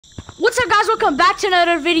What's up, guys? Welcome back to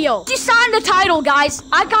another video. You saw in the title, guys,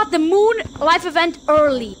 I got the moon life event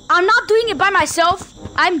early. I'm not doing it by myself.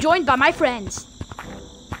 I'm joined by my friends.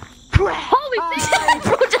 Holy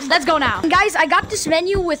shit! Let's go now. Guys, I got this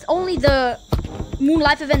menu with only the moon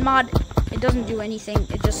life event mod. It doesn't do anything.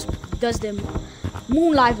 It just does the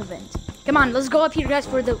moon life event. Come on, let's go up here, guys,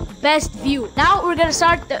 for the best view. Now we're gonna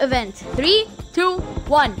start the event. 3, 2,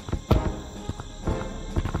 1.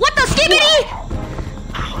 What the skibbity?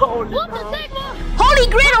 Holy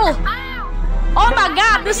griddle! Oh my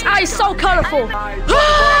god, this eye is so colorful. No!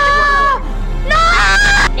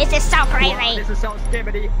 This is so crazy. This is so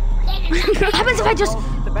skibbity. What happens if I just...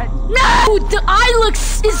 No! The eye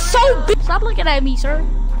is so big. Stop looking at me, sir.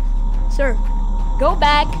 Sir, go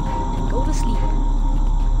back and go to sleep.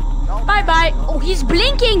 Bye-bye. Oh, he's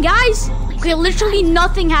blinking, guys. Okay, literally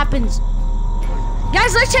nothing happens.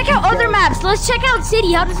 Guys, let's check out other maps. Let's check out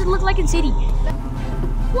city. How does it look like in city?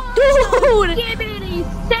 Dude!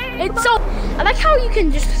 It's so... I like how you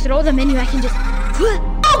can just throw the menu. I can just...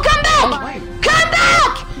 Oh, come back! Come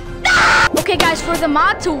back! No! Okay, guys, for the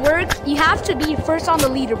mod to work, you have to be first on the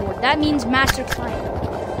leaderboard. That means master client.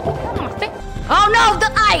 Oh no, the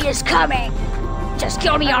eye is coming! Just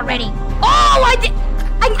kill me already. Oh,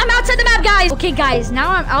 I'm outside the map, guys! Okay, guys, now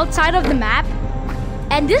I'm outside of the map.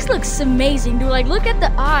 And this looks amazing, dude. Like, look at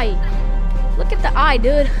the eye. Look at the eye,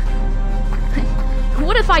 dude.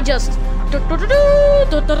 What if I just... No!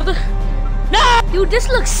 Dude, this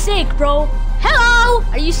looks sick, bro. Hello!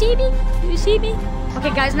 Are you seeing me? Do you see me? Okay,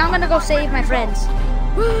 guys, now I'm gonna go save my friends.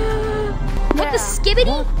 What the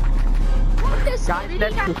skibbity?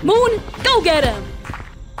 Moon, go get him!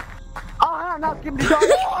 Oh, no, skibbity.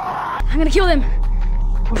 I'm gonna kill him.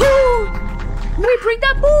 We bring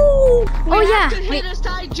that boo! Oh yeah. Hit a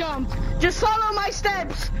side jump. Just follow my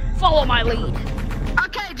steps. Follow my lead.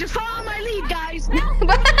 Okay, just follow my lead, guys.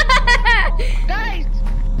 Guys,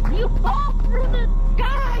 you fall through the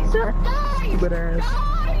guys.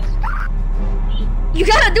 You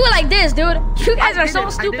gotta do it like this, dude. You guys are so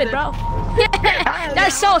stupid, bro.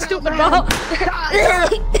 That's so stupid, bro.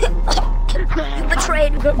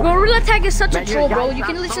 Betrayed. Gorilla Tag is such a troll, bro. You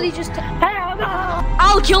can literally just...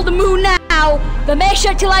 I'll kill the moon now. But make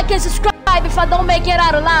sure to like and subscribe if I don't make it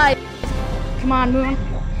out alive. Come on, moon.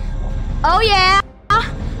 Oh, yeah.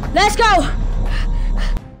 Let's go.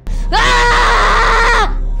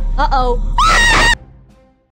 Ah! Uh-oh.